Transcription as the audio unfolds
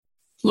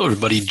Hello,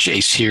 everybody.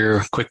 Jace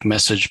here. Quick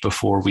message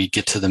before we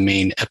get to the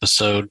main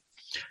episode.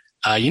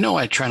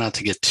 I try not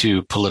to get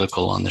too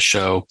political on the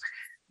show.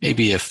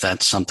 Maybe if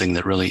that's something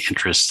that really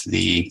interests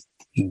the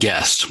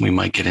guest, we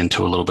might get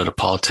into a little bit of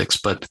politics,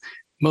 but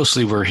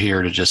mostly we're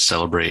here to just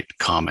celebrate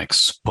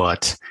comics.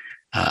 But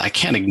I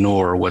can't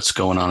ignore what's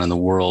going on in the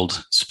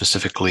world,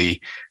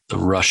 specifically the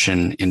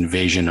Russian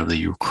invasion of the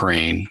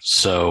Ukraine.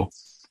 So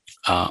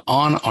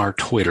on our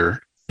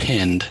Twitter,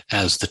 pinned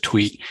as the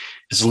tweet,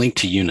 is a link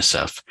to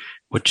UNICEF,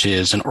 which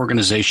is an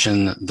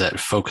organization that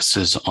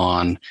focuses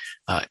on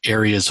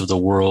areas of the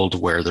world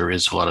where there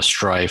is a lot of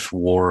strife,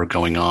 war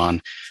going on.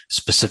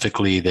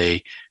 Specifically,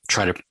 they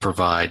try to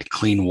provide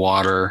clean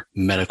water,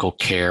 medical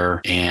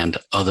care, and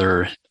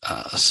other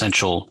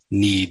essential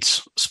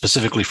needs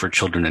specifically for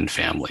children and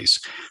families.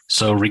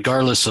 So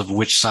regardless of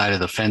which side of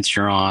the fence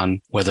you're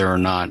on, whether or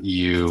not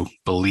you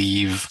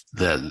believe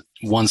that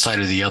one side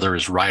or the other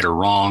is right or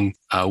wrong,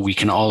 we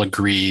can all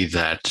agree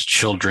that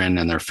children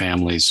and their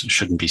families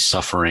shouldn't be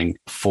suffering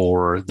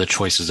for the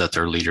choices that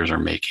their leaders are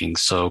making.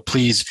 So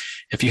please,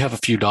 if you have a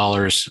few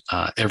dollars,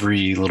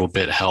 every little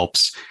bit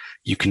helps.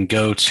 You can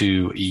go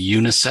to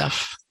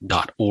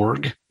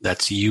unicef.org.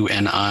 That's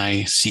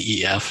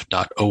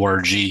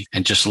unicef.org,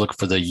 and just look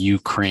for the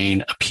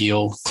Ukraine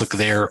appeal. Click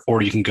there,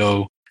 or you can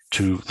go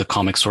to the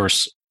Comic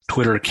Source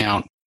Twitter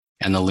account,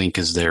 and the link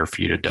is there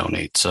for you to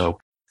donate. So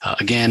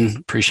again,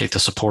 appreciate the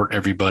support,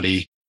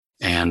 everybody,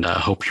 and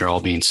hope you're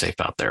all being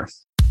safe out there.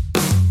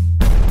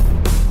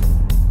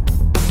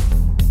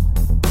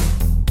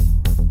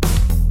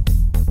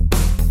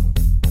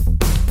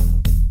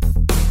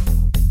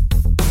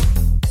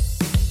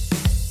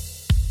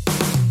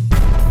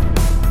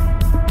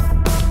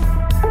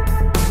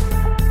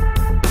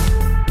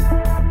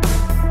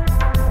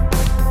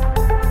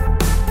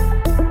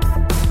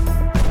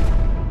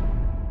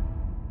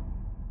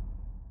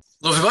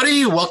 Hello,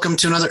 everybody. Welcome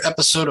to another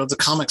episode of the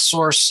Comic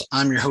Source.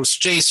 I'm your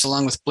host, Jace,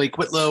 along with Blake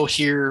Whitlow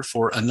here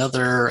for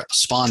another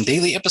Spawn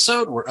Daily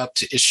episode. We're up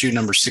to issue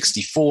number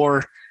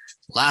 64.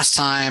 Last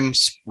time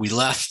we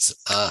left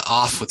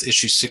off with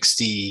issue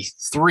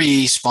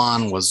 63.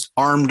 Spawn was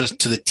armed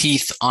to the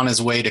teeth on his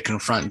way to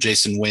confront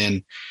Jason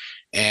Wynn.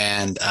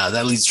 And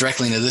that leads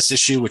directly into this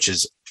issue, which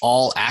is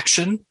all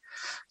action.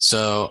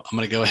 So I'm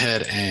going to go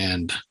ahead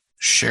and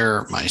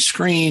share my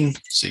screen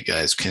so you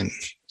guys can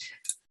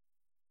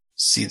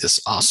see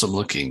this awesome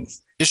looking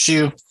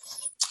issue.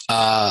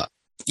 Great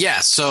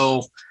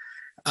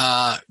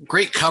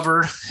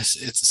cover.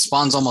 It's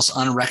Spawn's almost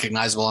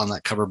unrecognizable on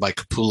that cover by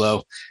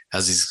Capullo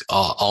as he's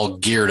all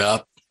geared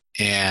up.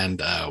 And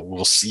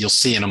you'll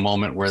see in a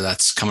moment where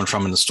that's coming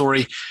from in the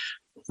story.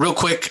 Real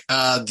quick,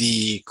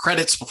 the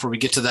credits before we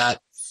get to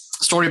that.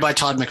 Story by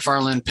Todd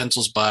McFarlane,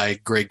 pencils by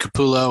Greg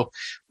Capullo.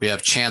 We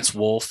have Chance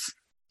Wolf,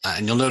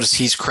 and you'll notice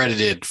he's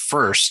credited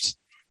first,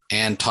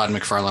 and Todd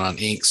McFarlane on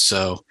ink.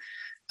 So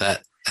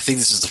that I think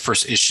this is the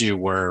first issue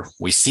where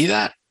we see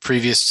that.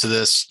 Previous to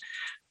this,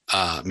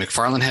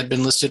 McFarlane had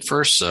been listed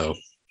first, so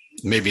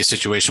maybe a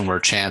situation where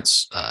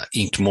Chance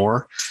inked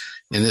more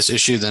in this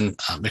issue than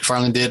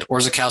McFarlane did.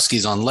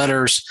 Orzechowski's on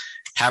letters,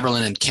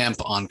 Haberlin and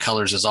Kemp on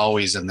colors as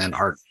always, and then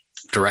art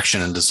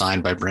direction and design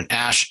by Brent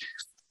Ash.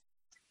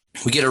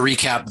 We get a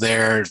recap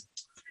there.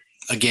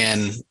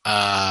 Again,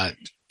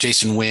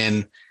 Jason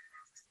Wynn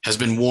has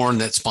been warned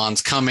that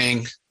Spawn's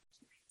coming.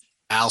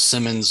 Al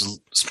Simmons'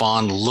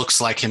 Spawn looks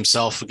like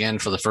himself again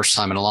for the first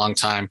time in a long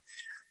time,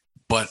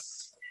 but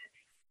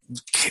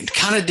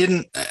kind of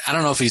didn't. I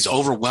don't know if he's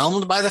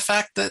overwhelmed by the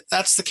fact that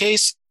that's the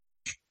case,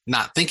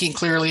 not thinking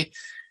clearly,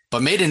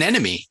 but made an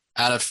enemy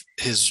out of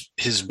his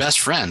best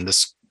friend,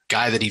 this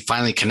guy that he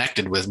finally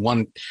connected with,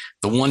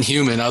 the one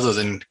human other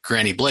than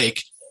Granny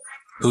Blake,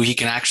 who he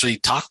can actually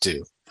talk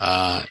to.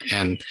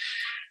 And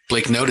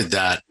Blake noted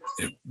that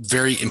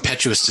very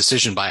impetuous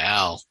decision by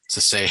Al to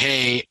say,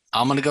 hey,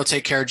 I'm going to go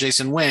take care of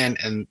Jason Wynn.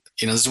 And,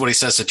 this is what he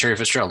says to Terry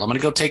Fitzgerald. I'm going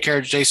to go take care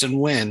of Jason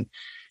Wynn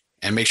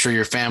and make sure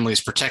your family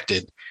is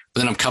protected.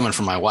 But then I'm coming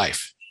for my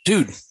wife.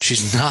 Dude,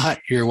 she's not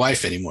your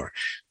wife anymore.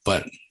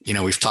 But,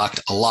 we've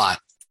talked a lot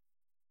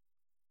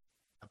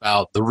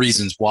about the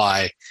reasons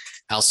why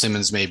Al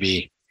Simmons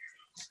maybe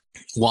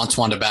wants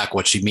Wanda back,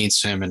 what she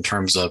means to him in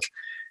terms of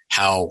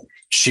how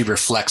she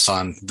reflects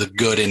on the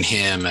good in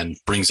him and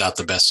brings out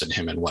the best in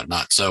him and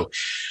whatnot. So,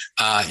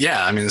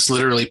 this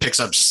literally picks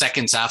up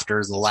seconds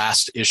after the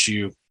last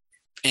issue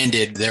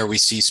ended. There we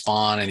see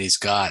Spawn, and he's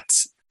got,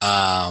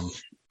 I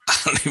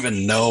don't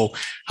even know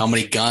how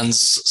many guns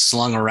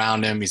slung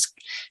around him.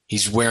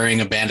 He's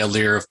wearing a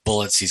bandolier of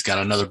bullets. He's got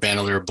another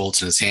bandolier of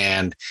bullets in his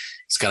hand.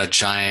 He's got a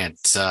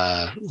giant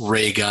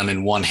ray gun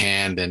in one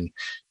hand and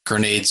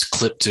grenades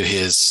clipped to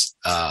his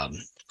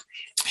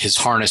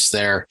harness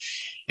there.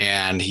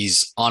 And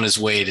he's on his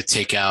way to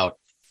take out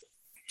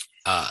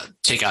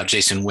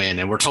Jason Wynn.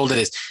 And we're told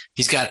that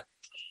he's got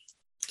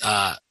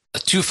a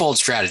twofold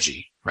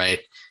strategy, right?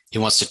 He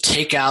wants to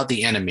take out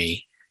the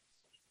enemy,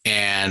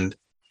 and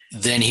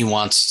then he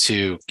wants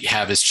to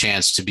have his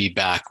chance to be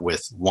back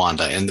with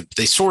Wanda. And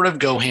they sort of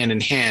go hand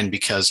in hand,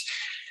 because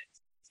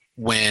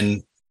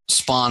when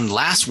Spawn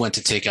last went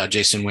to take out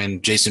Jason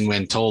Wynn, Jason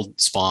Wynn told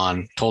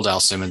Al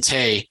Simmons,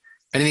 hey, if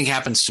anything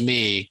happens to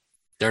me,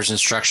 there's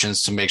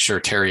instructions to make sure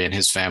Terry and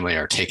his family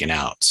are taken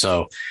out.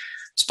 So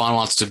Spawn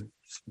wants to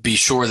be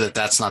sure that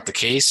that's not the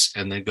case,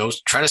 and then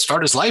goes try to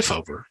start his life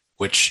over,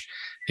 which,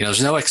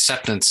 there's no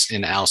acceptance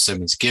in Al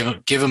Simmons. Give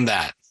him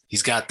that.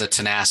 He's got the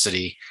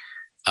tenacity.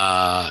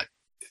 You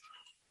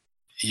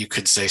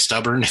could say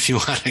stubborn if you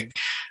want to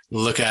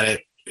look at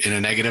it in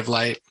a negative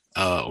light,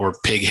 or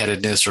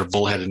pig-headedness or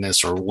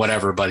bullheadedness or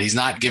whatever, but he's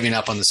not giving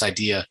up on this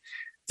idea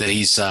that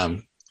he's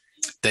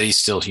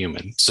still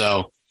human.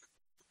 So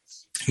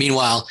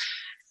meanwhile,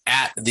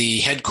 at the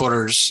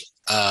headquarters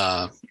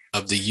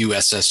of the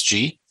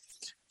USSG,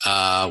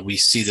 we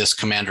see this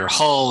Commander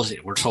Hull.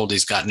 We're told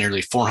he's got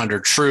nearly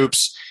 400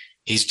 troops.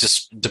 He's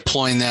just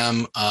deploying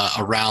them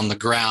around the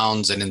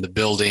grounds and in the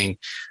building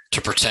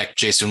to protect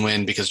Jason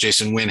Wynn, because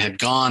Jason Wynn had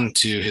gone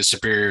to his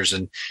superiors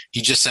and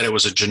he just said it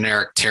was a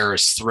generic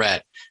terrorist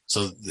threat.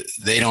 So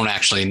they don't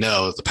actually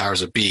know, the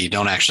powers that be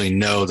don't actually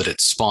know that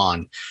it's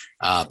Spawn.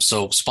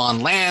 So Spawn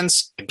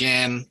lands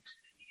again.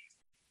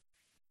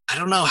 I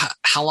don't know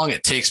how long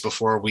it takes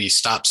before we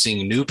stop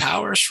seeing new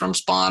powers from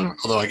Spawn,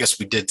 although I guess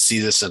we did see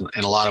this in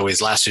a lot of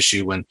ways last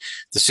issue when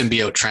the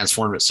symbiote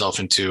transformed itself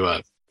into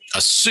a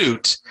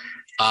suit.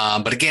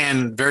 But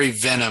again, very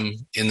Venom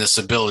in this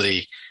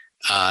ability.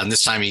 And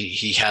this time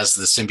he has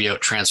the symbiote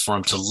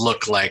transformed to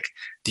look like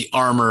the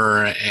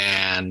armor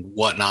and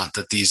whatnot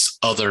that these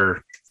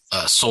other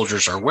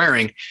soldiers are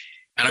wearing.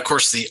 And of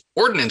course, the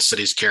ordnance that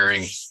he's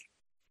carrying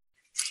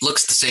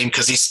looks the same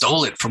because he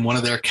stole it from one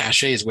of their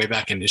caches way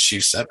back in issue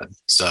 7.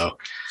 So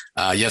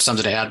you have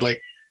something to add,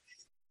 Blake?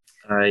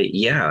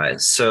 Yeah.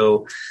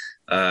 So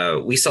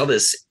we saw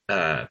this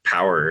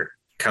power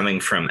coming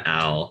from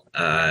Al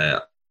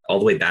all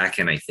the way back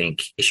in, I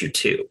think, issue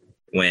 2,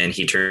 when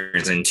he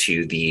turns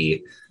into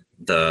the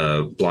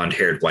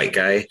blonde-haired white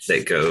guy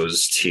that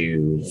goes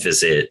to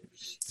visit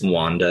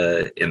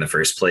Wanda in the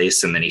first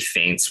place, and then he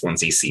faints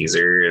once he sees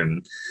her.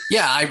 And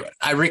yeah,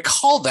 I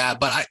recall that,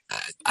 but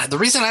I the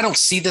reason I don't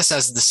see this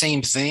as the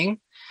same thing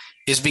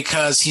is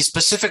because he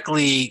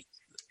specifically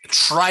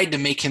tried to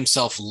make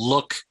himself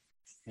look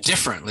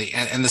differently.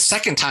 And the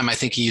second time I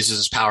think he uses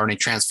his power and he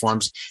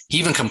transforms, he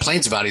even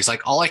complains about it. He's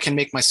like, all I can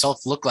make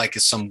myself look like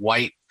is some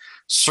white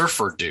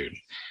surfer dude.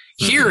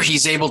 Here,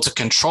 he's able to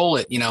control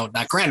it. Now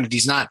granted,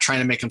 he's not trying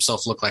to make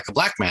himself look like a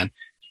black man.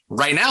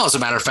 Right now, as a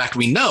matter of fact,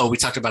 we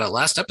talked about it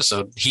last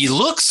episode, he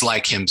looks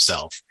like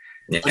himself.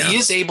 Yeah. But he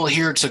is able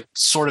here to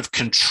sort of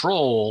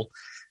control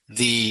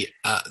the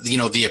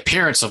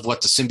appearance of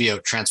what the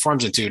symbiote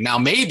transforms into. Now,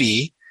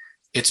 maybe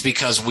it's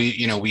because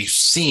we've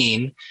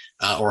seen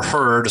or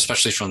heard,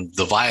 especially from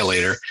the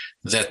Violator,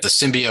 that the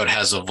symbiote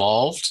has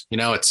evolved.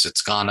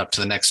 It's gone up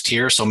to the next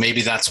tier. So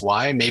maybe that's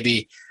why.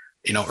 Maybe,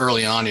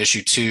 early on,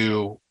 issue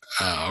 2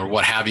 or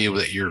what have you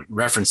that you're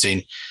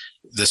referencing,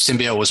 the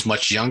symbiote was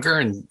much younger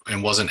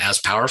and wasn't as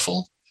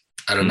powerful.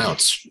 I don't know.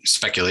 It's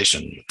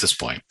speculation at this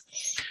point.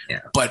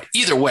 Yeah. But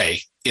either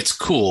way, it's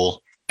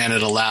cool, and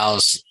it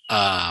allows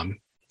Al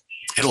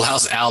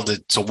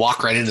to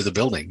walk right into the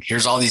building.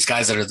 Here's all these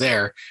guys that are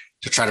there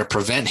to try to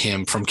prevent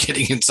him from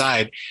getting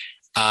inside,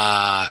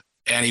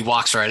 and he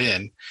walks right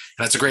in. And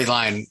that's a great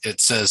line.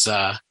 It says,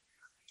 "A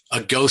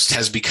ghost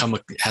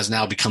has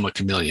now become a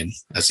chameleon,"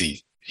 as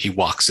he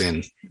walks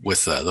in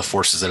with the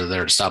forces that are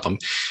there to stop him.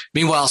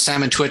 Meanwhile,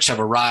 Sam and Twitch have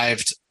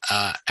arrived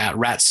at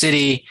Rat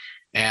City,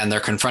 and they're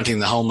confronting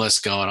the homeless,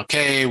 going,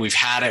 "Okay, we've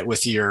had it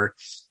with your,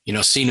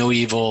 see no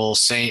evil,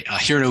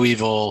 hear no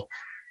evil,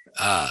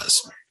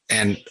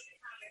 and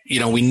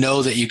we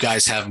know that you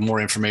guys have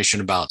more information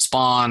about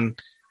Spawn.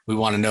 We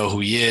want to know who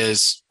he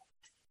is."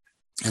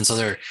 And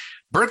so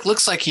Burke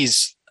looks like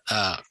he's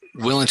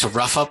willing to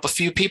rough up a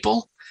few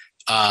people.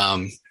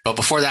 But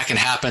before that can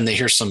happen, they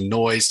hear some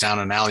noise down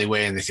an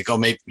alleyway, and they think,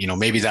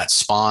 maybe that's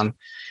Spawn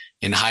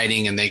in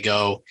hiding. And they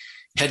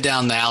head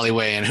down the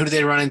alleyway, and who do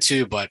they run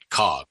into but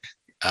Cog?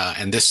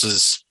 And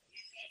this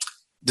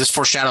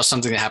foreshadows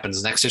something that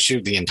happens next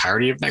issue, the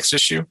entirety of next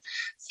issue.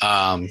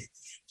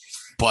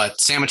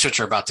 But Sam and Twitch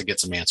are about to get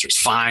some answers.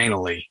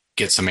 Finally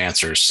get some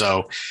answers.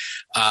 So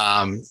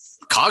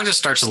Cog just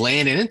starts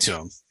laying it into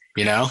him.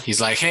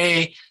 He's like,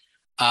 "Hey,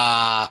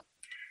 I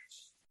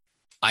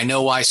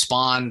know why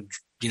Spawn,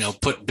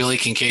 put Billy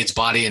Kincaid's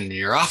body in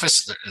your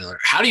office.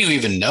 How do you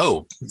even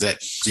know that,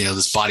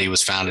 this body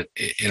was found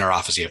in our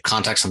office? You have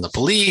contacts from the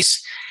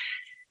police."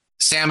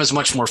 Sam is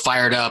much more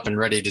fired up and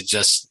ready to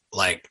just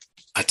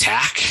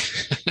attack,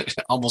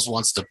 almost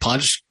wants to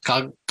punch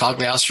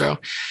Cogliostro.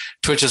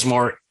 Twitch is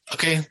more,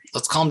 "Okay,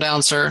 let's calm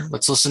down, sir.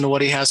 Let's listen to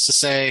what he has to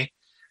say.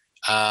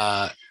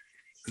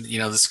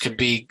 This could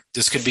be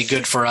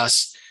good for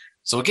us."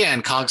 So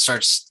again, Cog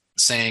starts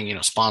saying,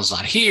 Spawn's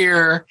not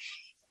here.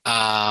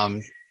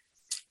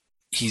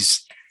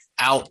 He's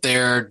out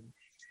there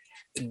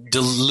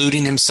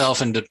deluding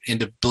himself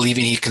into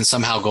believing he can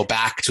somehow go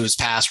back to his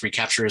past,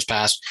 recapture his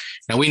past.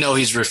 Now we know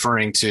he's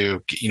referring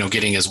to,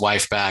 getting his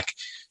wife back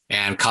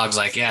And Cog's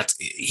like, yeah,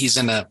 he's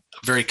in a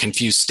very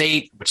confused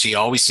state, which he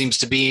always seems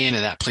to be in.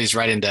 And that plays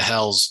right into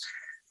Hell's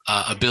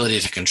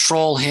ability to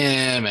control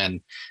him.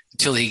 And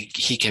until he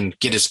can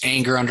get his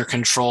anger under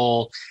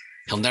control,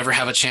 he'll never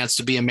have a chance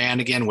to be a man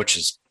again, which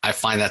is, I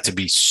find that to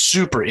be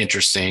super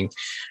interesting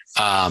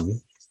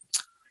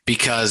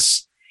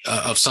because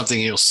of something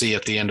you'll see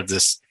at the end of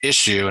this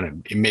issue.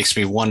 And it makes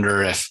me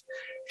wonder if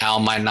Al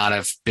might not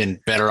have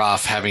been better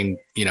off having,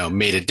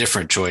 made a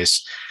different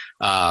choice.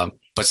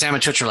 But Sam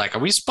and Twitch are like, are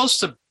we supposed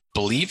to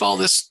believe all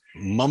this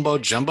mumbo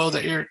jumbo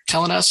that you're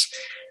telling us?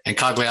 And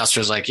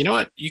Cagliostro is like, you know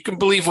what? You can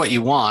believe what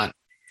you want.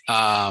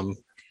 I'm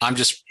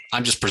just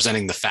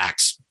presenting the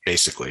facts,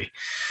 basically.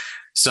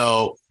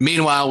 So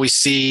meanwhile, we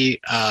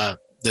see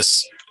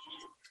this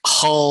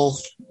Hull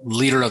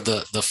leader of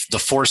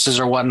the forces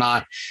or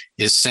whatnot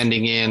is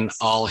sending in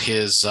all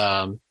his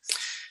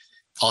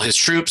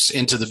troops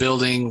into the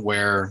building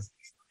where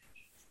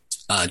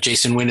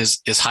Jason Wynn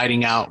is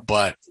hiding out.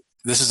 But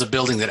this is a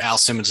building that Al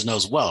Simmons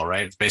knows well,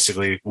 right? It's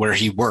basically where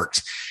he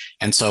worked.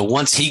 And so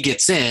once he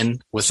gets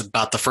in with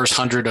about the first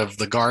 100 of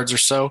the guards or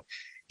so,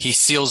 he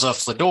seals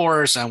off the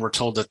doors, and we're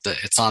told that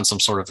it's on some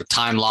sort of a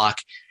time lock,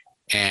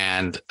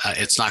 and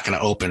it's not going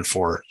to open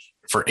for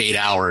 8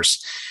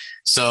 hours.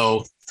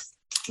 So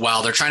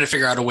while they're trying to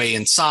figure out a way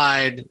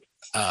inside,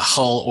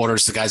 Hull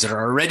orders the guys that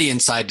are already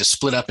inside to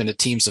split up into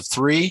teams of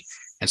 3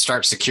 and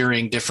start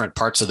securing different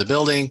parts of the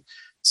building.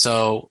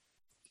 So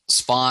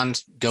Spawn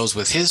goes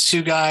with his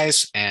 2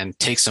 guys and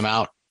takes them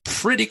out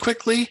pretty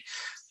quickly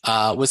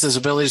with his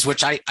abilities,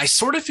 which I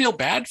sort of feel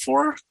bad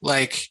for.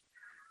 Like,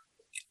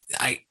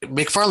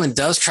 McFarlane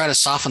does try to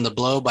soften the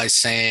blow by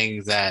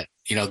saying that,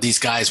 these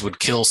guys would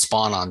kill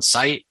Spawn on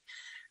sight.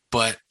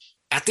 But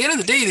at the end of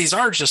the day, these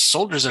are just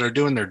soldiers that are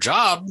doing their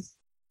job.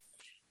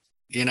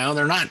 They're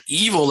not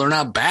evil. They're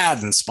not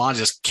bad. And Spawn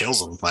just kills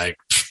them. Like,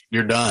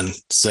 you're done.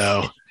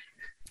 So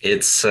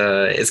it's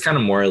kind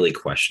of morally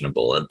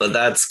questionable, but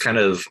that's kind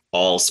of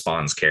all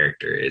Spawn's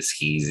character is.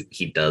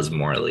 He does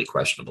morally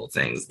questionable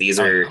things. These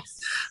are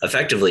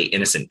effectively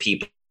innocent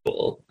people,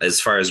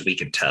 as far as we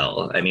can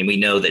tell. I mean, we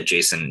know that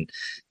Jason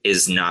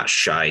is not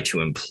shy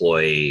to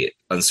employ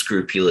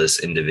unscrupulous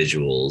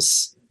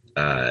individuals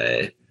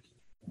to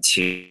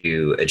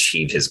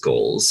achieve his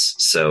goals.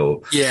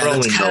 So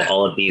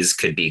all of these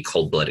could be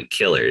cold-blooded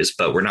killers,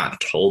 but we're not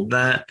told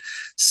that.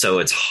 So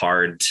it's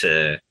hard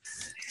to,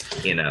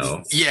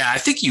 Yeah, I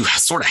think you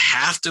sort of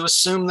have to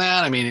assume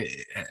that. I mean,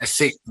 I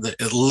think a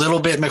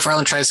little bit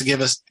McFarlane tries to give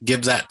us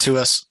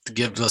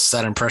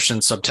that impression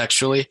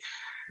subtextually.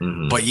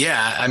 Mm-hmm. But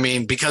yeah, I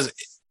mean,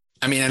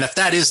 and if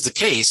that is the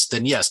case,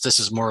 then yes, this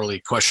is morally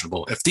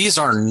questionable. If these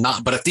aren't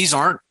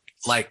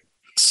like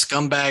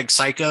scumbag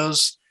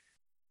psychos,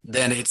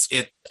 then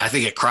I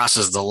think it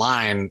crosses the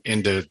line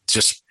into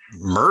just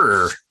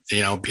murder.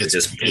 It's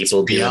just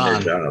people doing their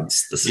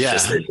jobs. This is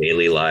just their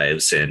daily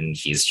lives, and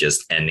he's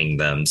just ending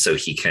them so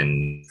he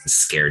can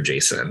scare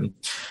Jason.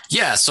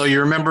 Yeah. So you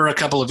remember a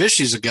couple of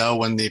issues ago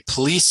when the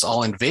police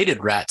all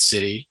invaded Rat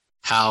City,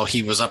 how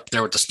he was up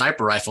there with the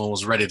sniper rifle and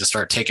was ready to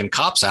start taking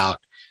cops out,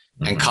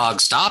 and Cog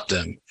stopped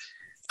him.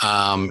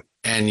 And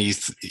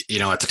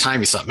at the time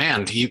you thought,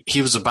 man,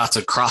 he was about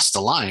to cross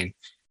the line.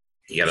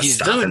 You got to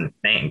stop and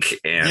think.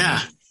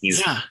 And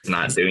he's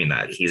not doing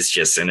that. He's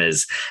just in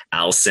his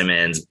Al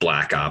Simmons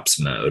Black Ops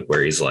mode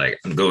where he's like,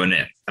 I'm going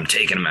in, I'm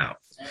taking him out.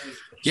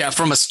 Yeah.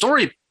 From a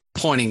story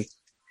pointing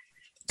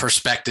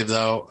perspective,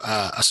 though,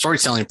 a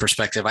storytelling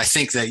perspective, I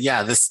think that,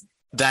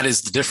 that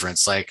is the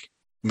difference. Like,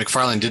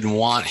 McFarlane didn't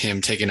want him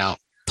taking out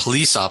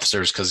police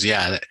officers because,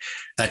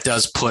 that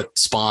does put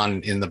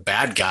Spawn in the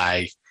bad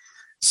guy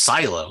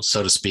silo,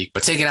 so to speak.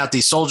 But taking out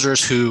these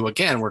soldiers who,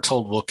 again, we're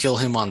told will kill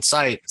him on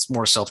sight, it's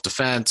more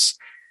self-defense.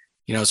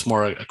 It's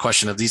more a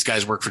question of these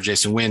guys work for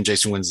Jason Wynn.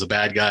 Jason Wynn's the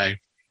bad guy.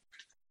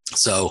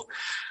 So,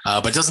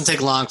 but it doesn't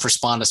take long for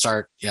Spawn to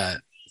start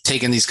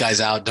taking these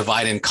guys out,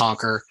 divide and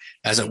conquer,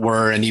 as it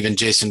were. And even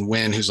Jason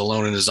Wynn, who's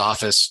alone in his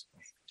office,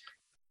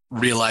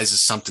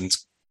 realizes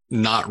something's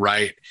not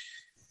right.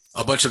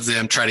 A bunch of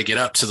them try to get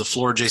up to the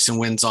floor Jason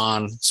Wynn's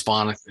on.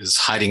 Spawn is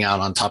hiding out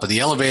on top of the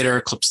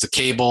elevator, clips the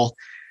cable,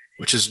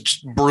 which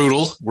is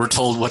brutal. We're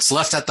told what's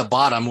left at the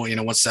bottom,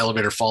 once the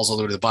elevator falls all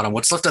the way to the bottom,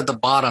 what's left at the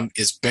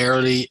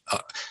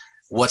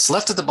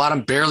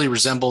bottom barely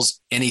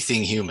resembles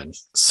anything human.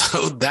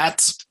 So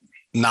that's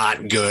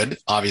not good,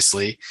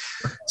 obviously.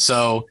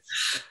 So,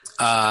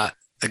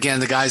 again,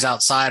 the guys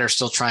outside are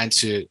still trying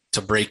to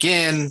break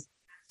in.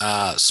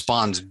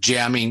 Spawn's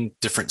jamming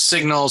different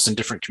signals and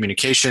different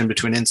communication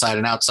between inside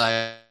and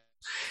outside.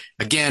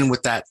 Again,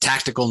 with that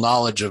tactical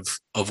knowledge of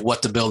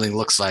what the building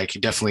looks like, he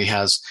definitely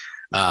has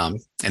an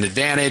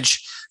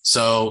advantage.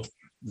 So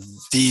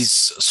these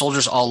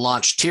soldiers all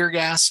launch tear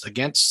gas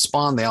against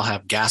Spawn. They all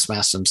have gas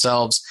masks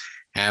themselves.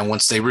 And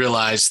once they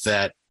realize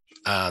that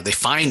they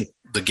find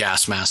the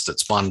gas mask that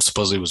Spawn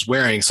supposedly was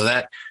wearing, so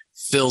that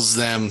fills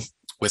them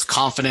with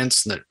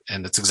confidence.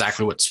 And that's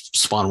exactly what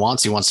Spawn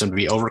wants. He wants them to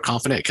be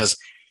overconfident because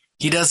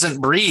he doesn't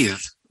breathe,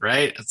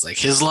 right? It's like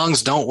his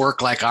lungs don't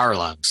work like our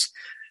lungs.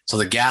 So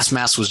the gas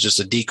mask was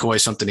just a decoy,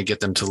 something to get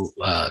them to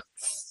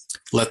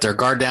let their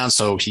guard down.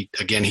 So he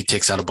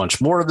takes out a bunch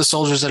more of the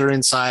soldiers that are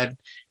inside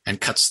and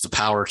cuts the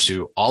power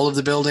to all of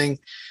the building.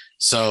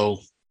 So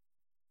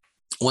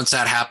once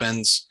that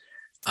happens,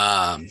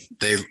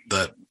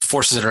 the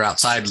forces that are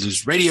outside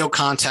lose radio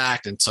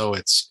contact, and so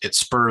it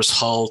spurs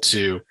Hull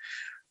to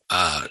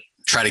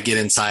try to get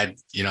inside,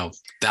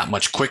 that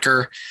much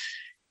quicker.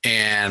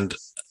 And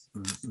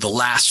the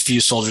last few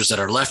soldiers that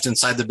are left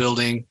inside the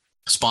building,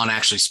 Spawn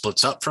actually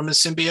splits up from his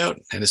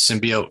symbiote, and his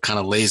symbiote kind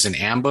of lays in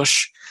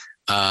ambush.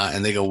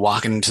 And they go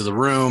walking into the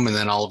room, and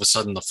then all of a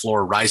sudden the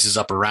floor rises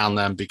up around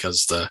them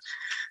because the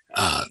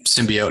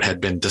symbiote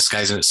had been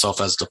disguising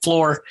itself as the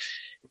floor,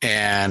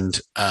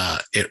 and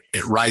it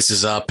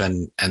rises up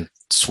and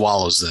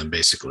swallows them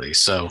basically.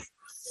 So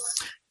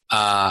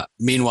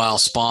meanwhile,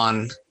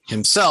 Spawn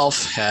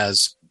himself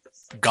has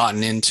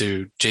gotten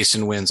into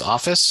Jason Wynn's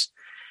office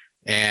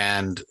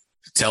and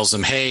tells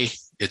him, hey,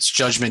 it's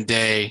Judgment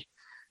Day.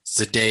 It's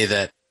the day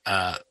that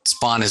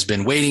Spawn has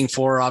been waiting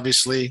for,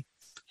 obviously.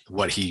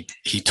 What he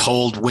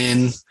told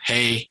Wynn,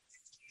 hey,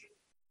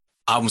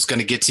 I was going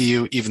to get to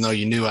you, even though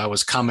you knew I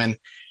was coming.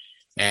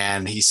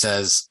 And he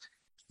says,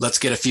 let's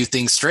get a few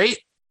things straight.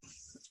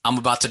 I'm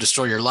about to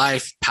destroy your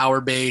life, power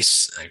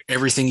base,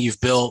 everything you've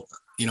built.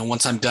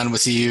 Once I'm done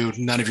with you,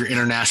 none of your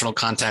international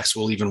contacts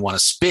will even want to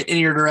spit in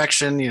your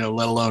direction,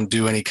 let alone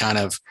do any kind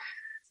of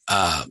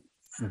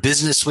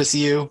business with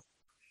you.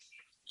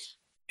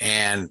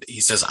 And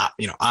he says,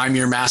 I'm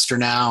your master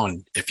now.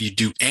 And if you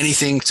do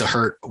anything to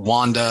hurt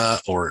Wanda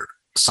or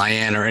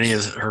Cyan or any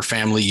of her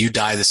family, you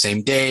die the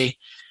same day.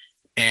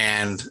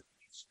 And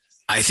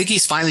I think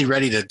he's finally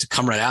ready to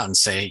come right out and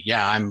say,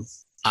 yeah, I'm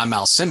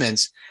Al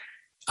Simmons.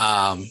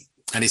 And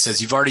he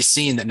says, you've already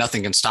seen that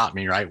nothing can stop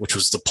me, right? Which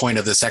was the point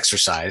of this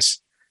exercise.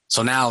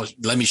 So now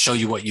let me show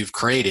you what you've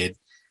created,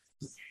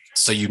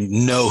 so you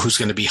know who's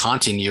going to be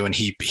haunting you. And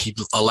he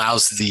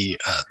allows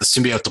the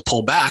symbiote to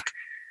pull back.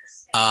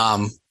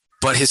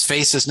 But his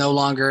face is no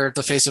longer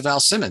the face of Al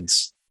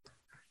Simmons.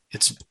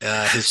 It's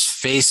his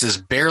face is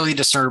barely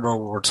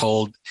discernible. We're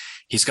told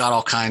he's got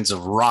all kinds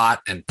of rot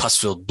and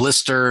pus-filled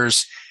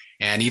blisters.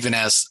 And even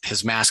as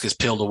his mask is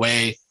peeled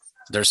away,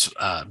 there's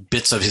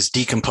bits of his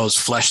decomposed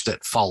flesh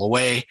that fall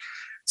away.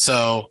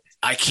 So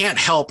I can't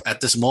help at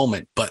this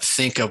moment but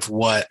think of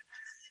what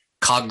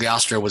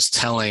Cagliostro was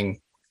telling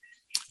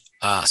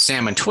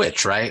Sam and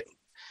Twitch, right?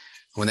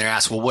 When they're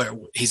asked,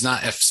 well,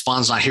 if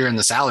Spawn's not here in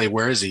this alley,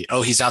 where is he?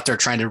 Oh, he's out there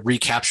trying to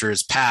recapture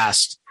his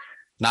past,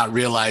 not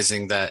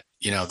realizing that,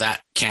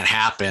 that can't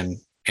happen.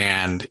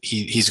 And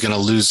he's going to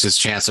lose his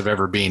chance of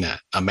ever being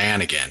a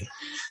man again.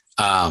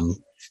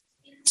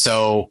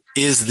 So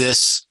is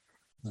this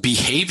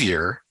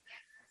behavior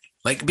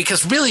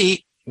because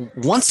really,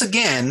 once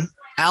again,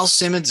 Al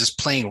Simmons is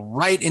playing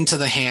right into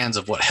the hands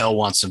of what Hell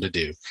wants him to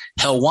do.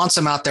 Hell wants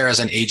him out there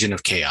as an agent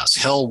of chaos.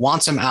 Hell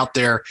wants him out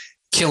there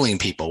killing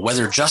people,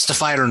 whether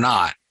justified or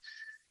not.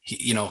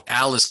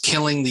 Al is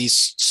killing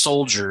these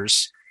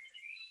soldiers,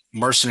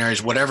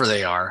 mercenaries, whatever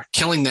they are,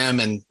 killing them.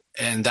 And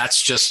that's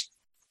just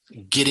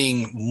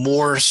getting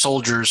more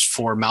soldiers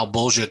for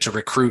Malbolgia to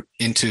recruit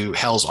into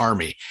Hell's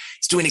army.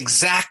 He's doing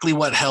exactly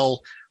what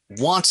Hell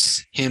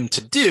wants him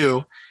to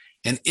do.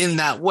 And in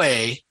that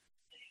way,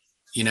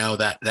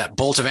 that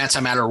bolt of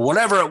antimatter or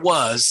whatever it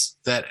was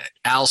that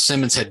Al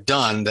Simmons had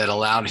done that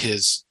allowed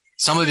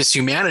some of his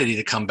humanity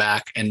to come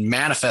back and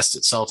manifest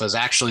itself as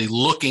actually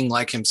looking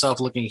like himself,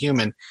 looking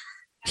human.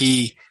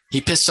 He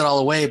pissed it all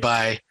away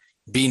by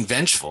being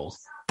vengeful,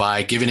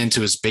 by giving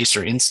into his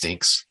baser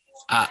instincts.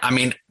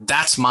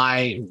 That's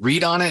my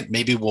read on it.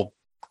 Maybe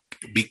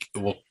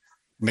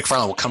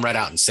McFarlane will come right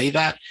out and say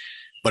that,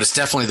 but it's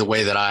definitely the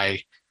way that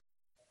I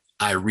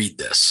read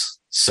this.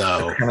 So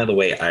that's kind of the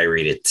way I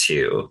read it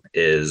too,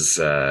 is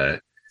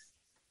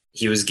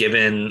he was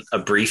given a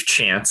brief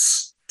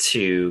chance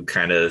to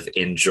kind of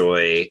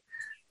enjoy,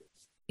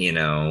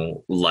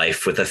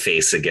 life with a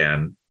face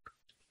again.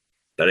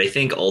 But I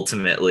think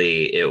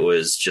ultimately it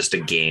was just a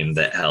game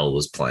that Hell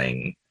was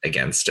playing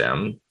against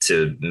him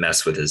to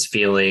mess with his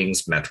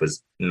feelings,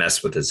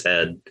 mess with his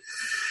head.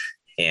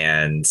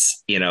 And,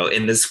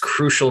 in this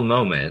crucial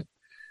moment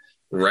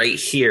right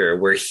here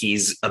where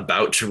he's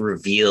about to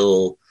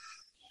reveal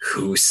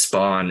who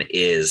Spawn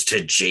is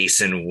to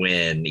Jason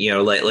Wynn,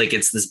 like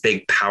it's this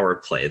big power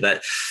play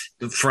that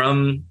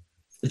from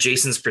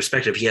Jason's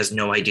perspective, he has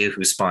no idea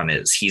who Spawn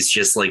is. He's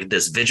just like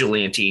this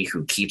vigilante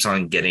who keeps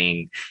on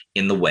getting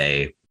in the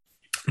way.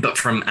 But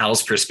from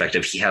Al's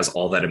perspective, he has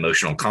all that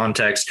emotional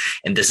context.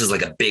 And this is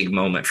like a big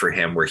moment for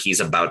him where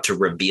he's about to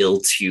reveal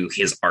to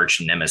his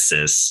arch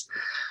nemesis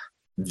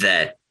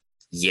that,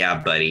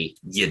 yeah, buddy,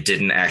 you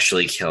didn't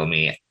actually kill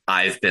me.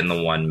 I've been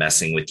the one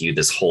messing with you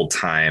this whole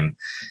time.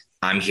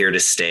 I'm here to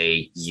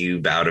stay.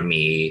 You bow to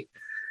me.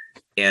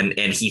 And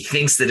he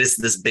thinks that it's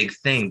this big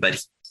thing,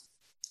 but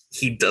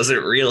he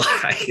doesn't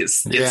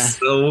realize. Yeah. It's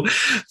so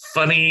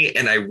funny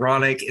and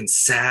ironic and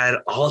sad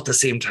all at the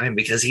same time,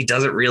 because he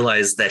doesn't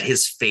realize that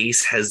his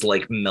face has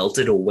like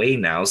melted away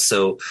now.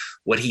 So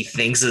what he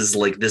thinks is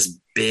like this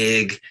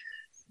big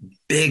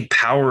big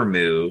power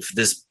move,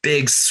 this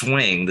big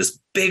swing, this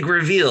big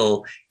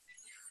reveal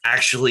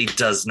actually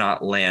does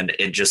not land.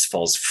 It just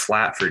falls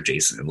flat for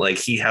Jason. Like,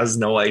 he has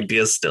no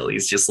idea still.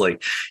 He's just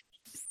like,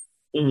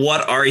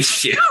 what are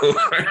you?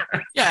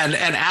 Yeah,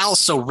 and Al's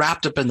so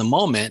wrapped up in the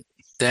moment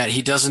that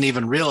he doesn't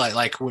even realize,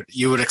 like, what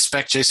you would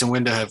expect Jason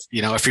Wynn to have,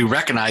 if he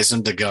recognized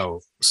him, to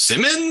go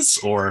Simmons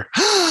or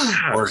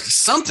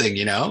something,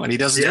 and he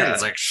doesn't do it.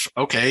 It's like,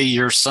 okay,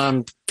 you're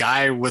some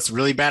guy with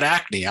really bad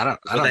acne. I don't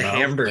know.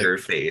 Hamburger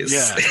face.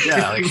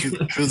 Yeah. Like,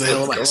 who the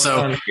hell am I?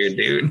 So, here,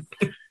 dude.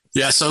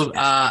 Yeah. So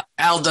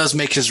Al does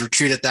make his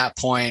retreat at that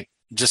point,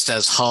 just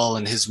as Hull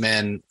and his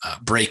men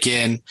break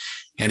in,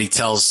 and he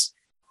tells.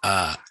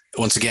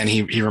 Once again,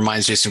 he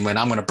reminds Jason Wynn,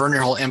 I'm going to burn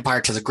your whole empire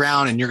to the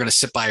ground, and you're going to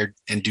sit by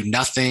and do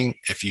nothing.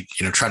 If you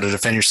try to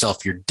defend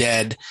yourself, you're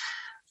dead.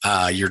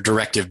 Your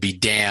directive be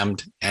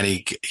damned. And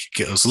he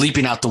goes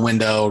leaping out the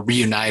window,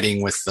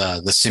 reuniting with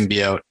the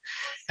symbiote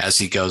as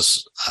he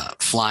goes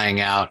flying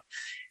out.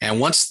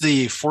 And once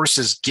the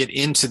forces get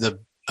into the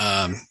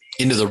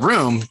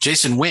room,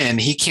 Jason Wynn,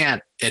 he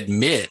can't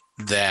admit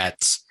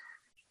that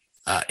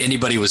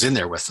anybody was in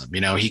there with him.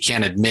 He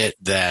can't admit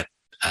that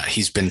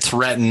he's been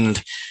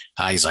threatened.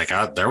 He's like,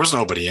 there was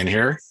nobody in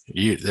here.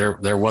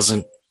 There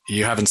wasn't.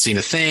 You haven't seen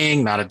a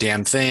thing, not a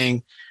damn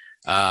thing.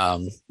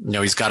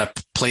 He's got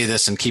to play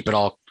this and keep it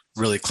all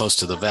really close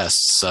to the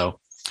vest. So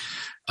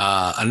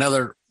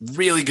another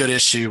really good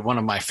issue, one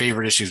of my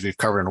favorite issues we've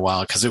covered in a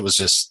while, because it was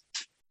just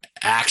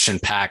action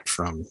packed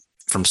from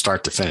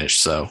start to finish.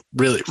 So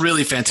really,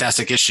 really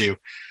fantastic issue.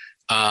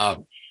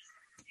 And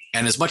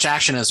as much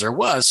action as there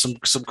was,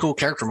 some cool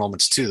character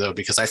moments too, though,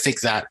 because I think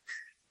that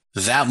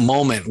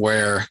moment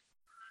where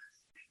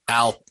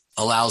Al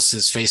allows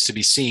his face to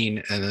be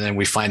seen, and then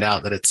we find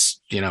out that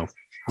it's,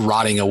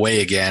 rotting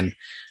away again,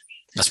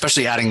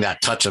 especially adding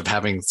that touch of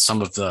having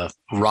some of the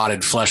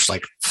rotted flesh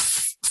like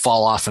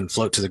fall off and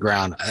float to the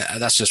ground.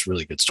 That's just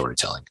really good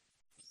storytelling.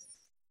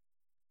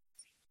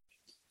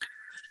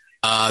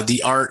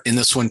 The art in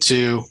this one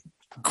too,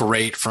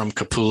 great, from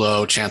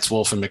Capullo, Chance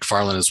Wolf, and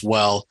McFarlane as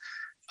well.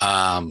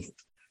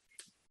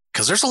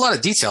 Because there's a lot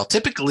of detail.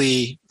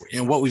 Typically,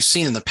 what we've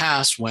seen in the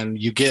past, when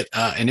you get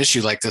an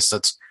issue like this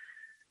that's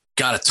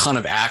got a ton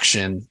of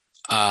action,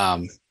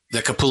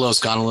 that Capullo's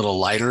gone a little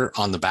lighter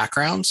on the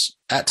backgrounds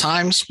at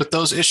times with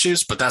those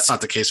issues, but that's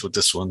not the case with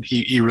this one.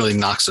 He really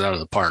knocks it out of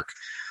the park.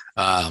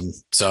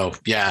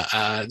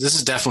 This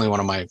is definitely one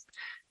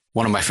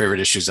of my favorite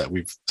issues that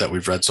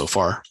we've read so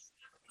far.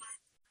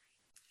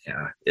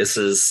 Yeah, this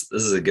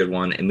is a good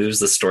one. It moves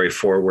the story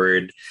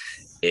forward,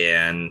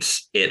 and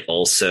it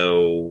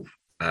also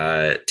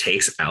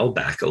takes Al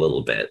back a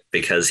little bit,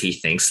 because he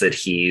thinks that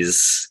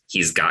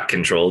he's got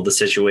control of the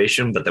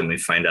situation, but then we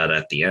find out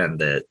at the end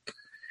that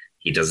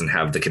he doesn't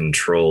have the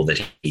control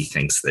that he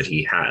thinks that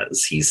he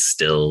has. He's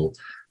still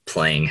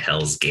playing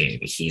Hell's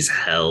game. He's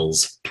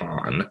Hell's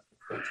pawn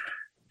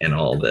in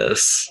all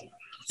this.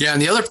 Yeah,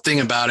 and the other thing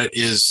about it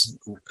is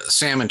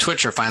Sam and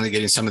Twitch are finally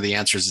getting some of the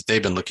answers that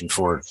they've been looking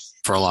for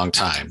a long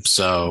time.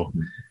 So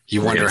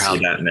you wonder how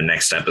see that in the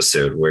next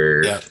episode,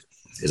 where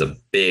is a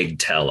big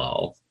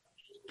tell-all.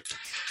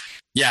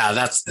 Yeah,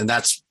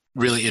 that's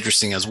really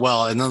interesting as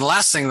well. And then the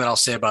last thing that I'll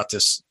say about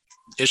this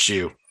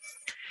issue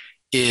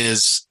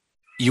is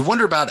you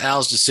wonder about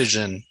Al's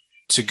decision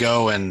to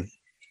go and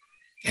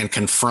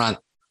confront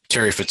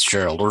Terry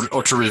Fitzgerald,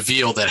 or to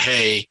reveal that,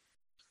 hey,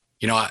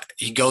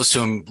 he goes to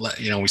him,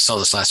 we saw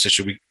this last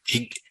issue,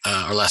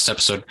 our last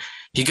episode,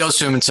 he goes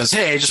to him and says,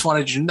 hey, I just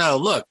wanted you to know,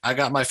 look, I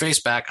got my face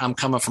back. I'm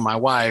coming for my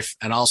wife.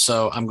 And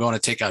also I'm going to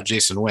take out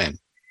Jason Wynn.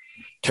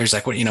 Terry's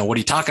like, what are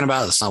you talking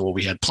about? That's not what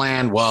we had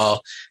planned.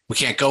 Well, we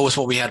can't go with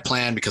what we had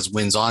planned because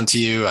Wynn's on to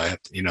you.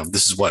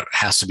 This is what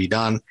has to be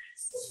done.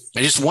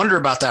 I just wonder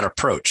about that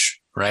approach,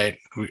 right?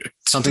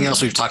 Something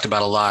else we've talked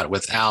about a lot,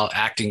 with Al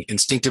acting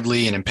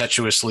instinctively and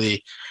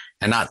impetuously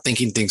and not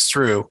thinking things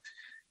through.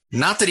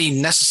 Not that he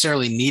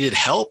necessarily needed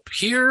help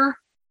here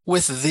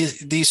with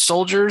these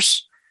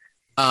soldiers,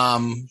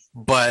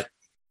 but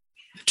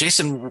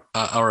Jason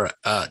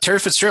Terry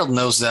Fitzgerald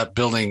knows that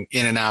building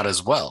in and out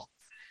as well.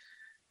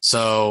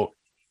 So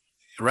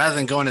rather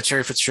than going to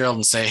Terry Fitzgerald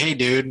and say, hey,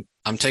 dude,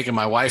 I'm taking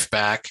my wife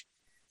back,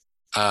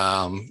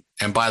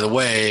 and by the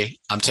way,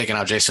 I'm taking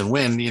out Jason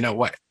Wynn, you know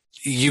what?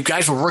 You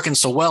guys were working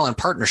so well in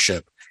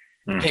partnership.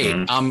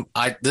 Mm-hmm.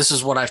 Hey, this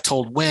is what I've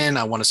told Wynn.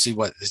 I want to see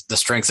what the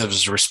strength of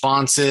his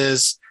response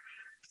is.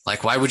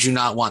 Like, why would you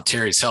not want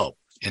Terry's help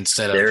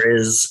instead of... There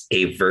is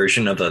a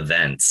version of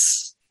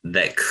events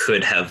that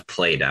could have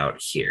played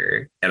out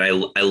here. And I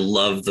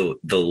love the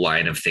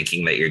line of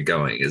thinking that you're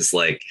going, is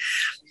like,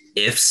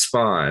 if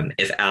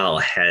Al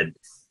had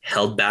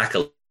held back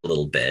a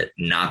little bit,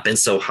 not been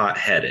so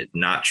hot-headed,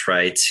 not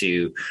try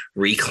to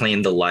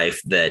reclaim the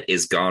life that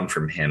is gone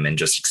from him and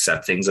just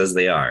accept things as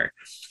they are,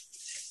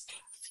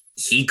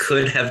 he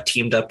could have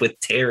teamed up with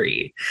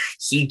Terry.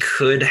 He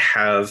could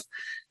have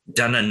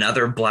done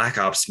another Black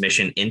Ops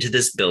mission into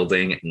this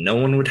building. No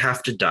one would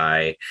have to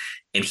die.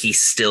 And he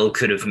still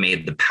could have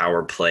made the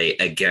power play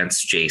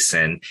against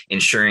Jason,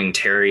 ensuring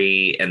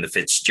Terry and the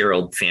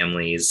Fitzgerald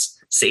families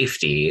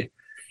safety.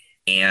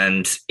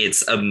 And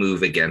it's a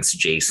move against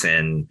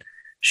Jason,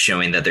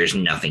 showing that there's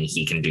nothing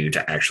he can do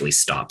to actually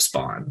stop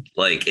Spawn.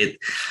 Like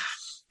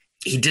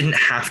he didn't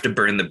have to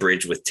burn the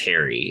bridge with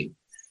Terry.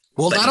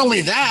 Well, not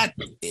only that,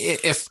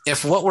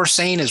 if what we're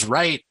saying is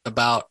right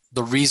about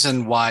the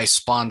reason why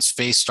Spawn's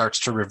face starts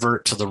to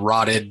revert to the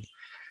rotted,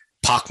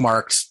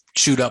 pockmarked,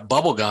 chewed up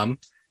bubblegum,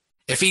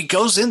 if he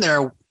goes in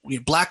there,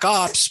 Black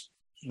Ops,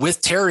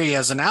 with Terry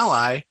as an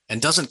ally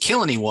and doesn't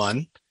kill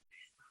anyone,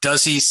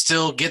 does he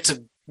still get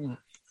to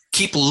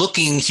keep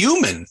looking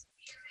human?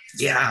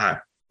 Yeah.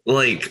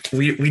 Like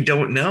we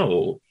don't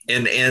know.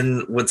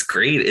 And what's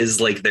great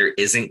is like there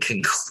isn't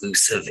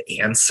conclusive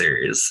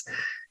answers.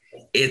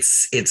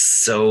 It's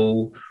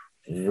so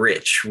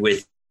rich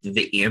with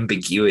the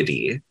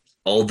ambiguity,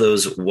 all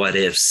those what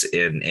ifs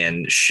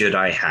and should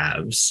I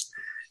haves.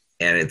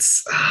 And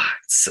it's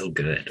so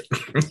good.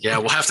 Yeah,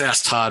 we'll have to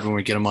ask Todd when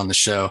we get him on the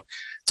show.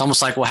 It's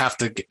almost like we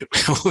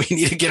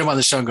need to get him on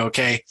the show and go,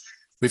 okay,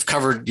 we've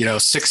covered,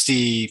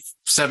 60,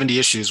 70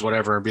 issues,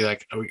 whatever, and be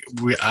like,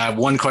 I have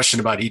one question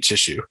about each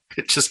issue.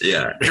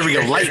 Here we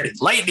go.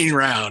 Lightning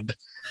round,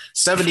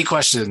 70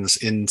 questions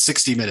in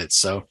 60 minutes.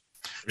 So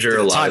I'm sure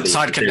a lot of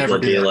Todd could never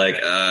be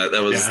like,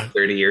 that was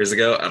 30 years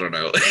ago. I don't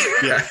know.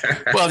 Yeah.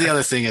 Well, the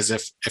other thing is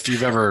if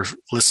you've ever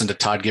listened to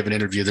Todd give an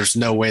interview, there's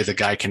no way the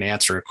guy can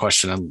answer a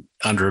question in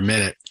under a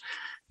minute.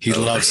 He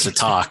loves to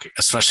talk,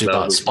 especially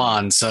about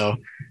Spawn. So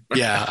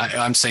yeah,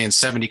 I'm saying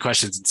 70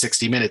 questions in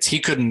 60 minutes. He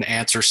couldn't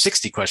answer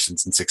 60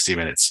 questions in 60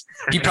 minutes.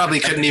 He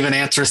probably couldn't even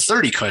answer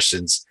 30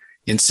 questions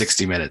in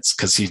 60 minutes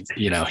because he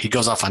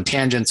goes off on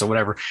tangents or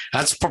whatever.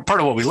 That's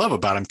part of what we love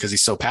about him because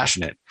he's so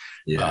passionate.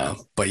 Yeah.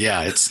 But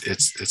yeah,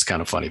 it's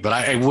kind of funny. But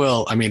I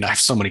have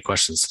so many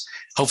questions.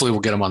 Hopefully we'll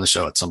get him on the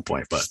show at some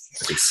point. But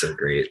it's so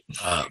great.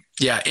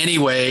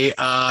 Anyway,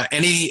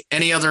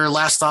 any other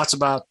last thoughts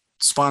about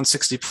Spawn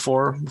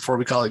 64 before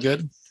we call it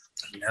good?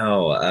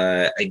 No,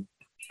 I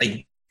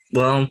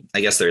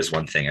guess there's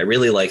one thing. I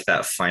really like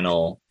that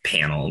final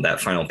panel, that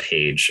final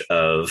page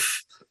of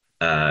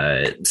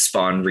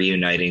Spawn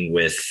reuniting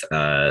with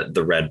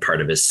the red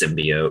part of his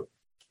symbiote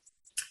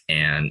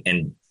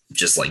and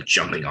just like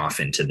jumping off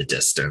into the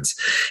distance.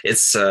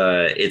 It's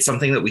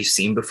something that we've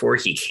seen before.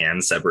 He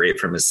can separate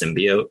from his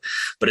symbiote,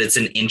 but it's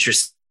an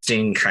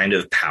interesting kind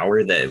of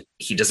power that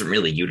he doesn't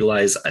really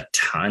utilize a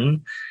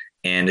ton.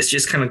 And it's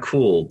just kind of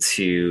cool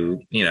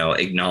to,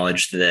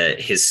 acknowledge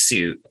that his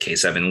suit,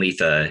 K7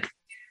 Letha,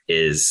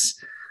 is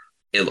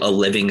a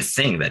living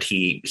thing that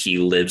he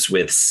lives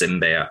with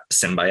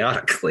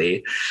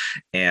symbiotically,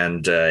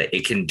 and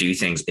it can do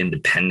things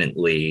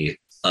independently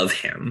of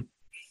him.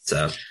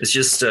 So it's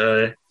just,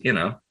 yeah,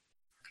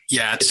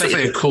 it's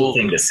definitely a cool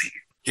thing to see.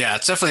 Yeah,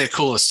 it's definitely a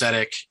cool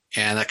aesthetic.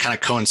 And that kind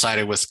of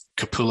coincided with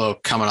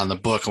Capullo coming on the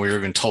book. And we were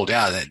even told,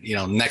 that,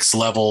 next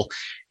level,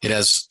 it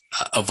has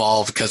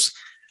evolved because,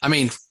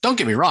 don't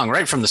get me wrong,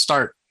 right from the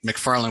start,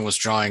 McFarlane was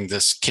drawing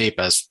this cape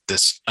as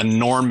this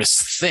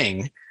enormous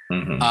thing.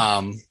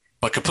 Mm-hmm.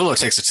 But Capullo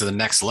takes it to the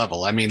next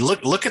level.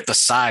 Look at the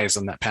size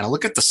on that panel.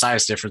 Look at the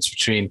size difference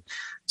between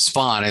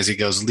Spawn as he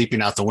goes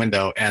leaping out the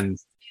window and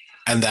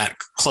that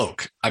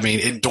cloak.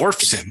 It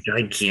dwarfs him.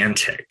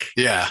 Gigantic.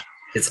 Yeah.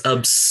 It's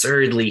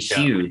absurdly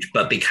huge,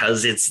 but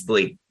because it's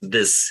like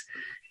this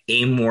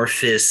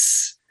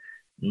amorphous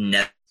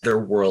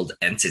netherworld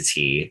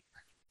entity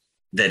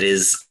that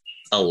is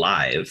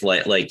alive,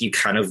 like you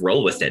kind of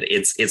roll with it.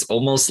 It's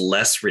almost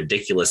less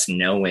ridiculous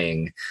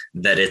knowing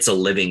that it's a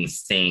living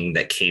thing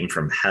that came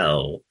from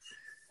hell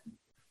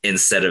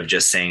instead of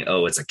just saying,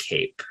 oh, it's a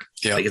cape.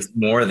 Yeah. Like it's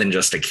more than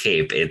just a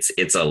cape. It's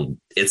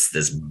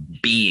this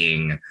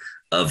being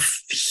of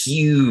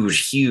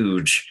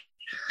huge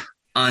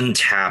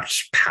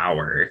untapped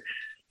power.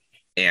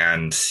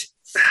 And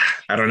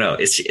I don't know,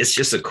 it's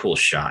just a cool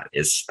shot.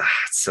 It's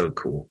so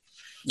cool.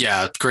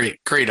 Yeah,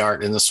 great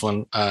art in this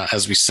one.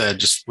 As we said,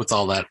 just with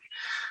all that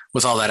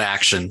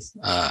action,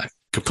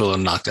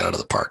 Capullo knocked it out of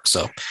the park.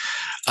 So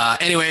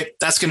anyway,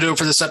 that's going to do it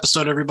for this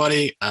episode,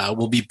 everybody.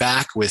 We'll be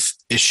back with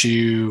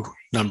issue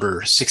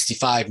number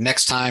 65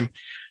 next time.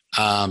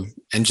 And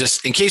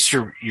just in case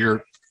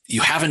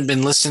you haven't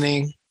been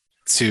listening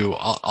to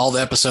all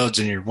the episodes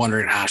and you're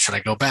wondering, should I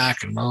go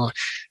back? And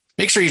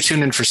make sure you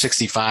tune in for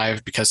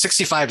 65, because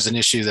 65 is an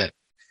issue that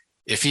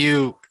if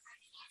you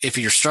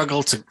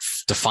struggle to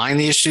find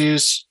the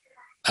issues,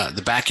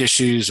 the back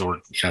issues, or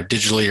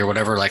digitally or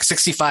whatever, like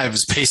 65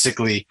 is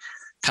basically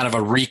kind of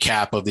a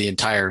recap of the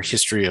entire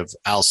history of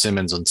Al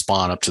Simmons and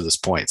Spawn up to this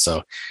point.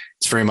 So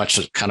it's very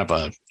much kind of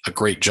a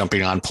great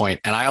jumping on point.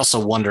 And I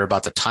also wonder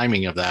about the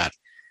timing of that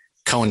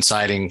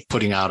coinciding,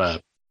 putting out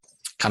a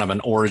kind of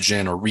an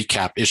origin or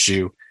recap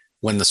issue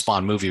when the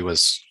Spawn movie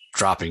was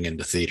dropping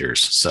into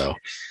theaters. So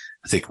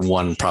I think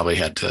one probably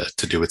had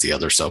to do with the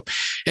other. So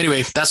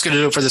anyway, that's going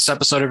to do it for this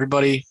episode,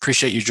 everybody.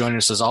 Appreciate you joining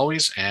us as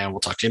always, and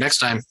we'll talk to you next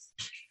time.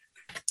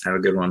 Have a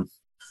good one.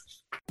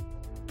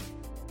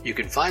 You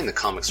can find the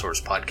Comic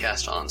Source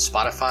podcast on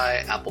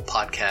Spotify, Apple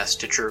Podcasts,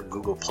 Stitcher,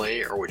 Google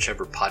Play, or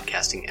whichever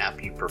podcasting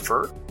app you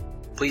prefer.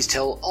 Please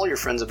tell all your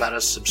friends about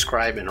us,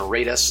 subscribe, and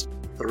rate us.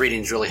 The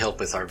ratings really help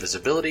with our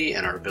visibility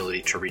and our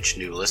ability to reach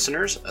new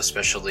listeners,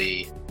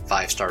 especially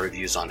 5-star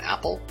reviews on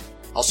Apple.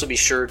 Also be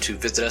sure to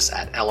visit us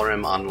at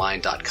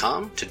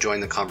lrmonline.com to join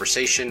the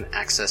conversation,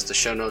 access the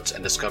show notes,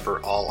 and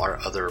discover all our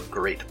other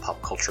great pop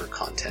culture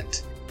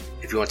content.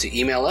 If you want to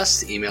email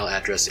us, the email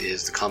address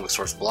is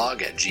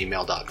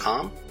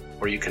thecomicsourceblog@gmail.com,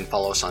 or you can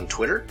follow us on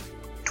Twitter,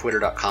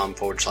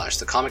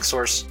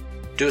 twitter.com/thecomicsource.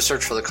 Do a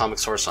search for The Comic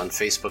Source on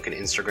Facebook and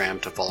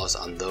Instagram to follow us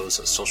on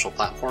those social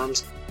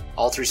platforms.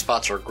 All 3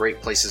 spots are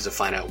great places to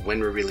find out when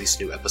we release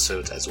new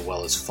episodes, as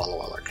well as follow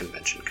all our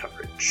convention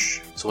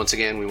coverage. So once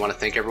again, we want to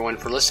thank everyone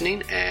for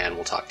listening, and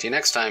we'll talk to you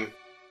next time.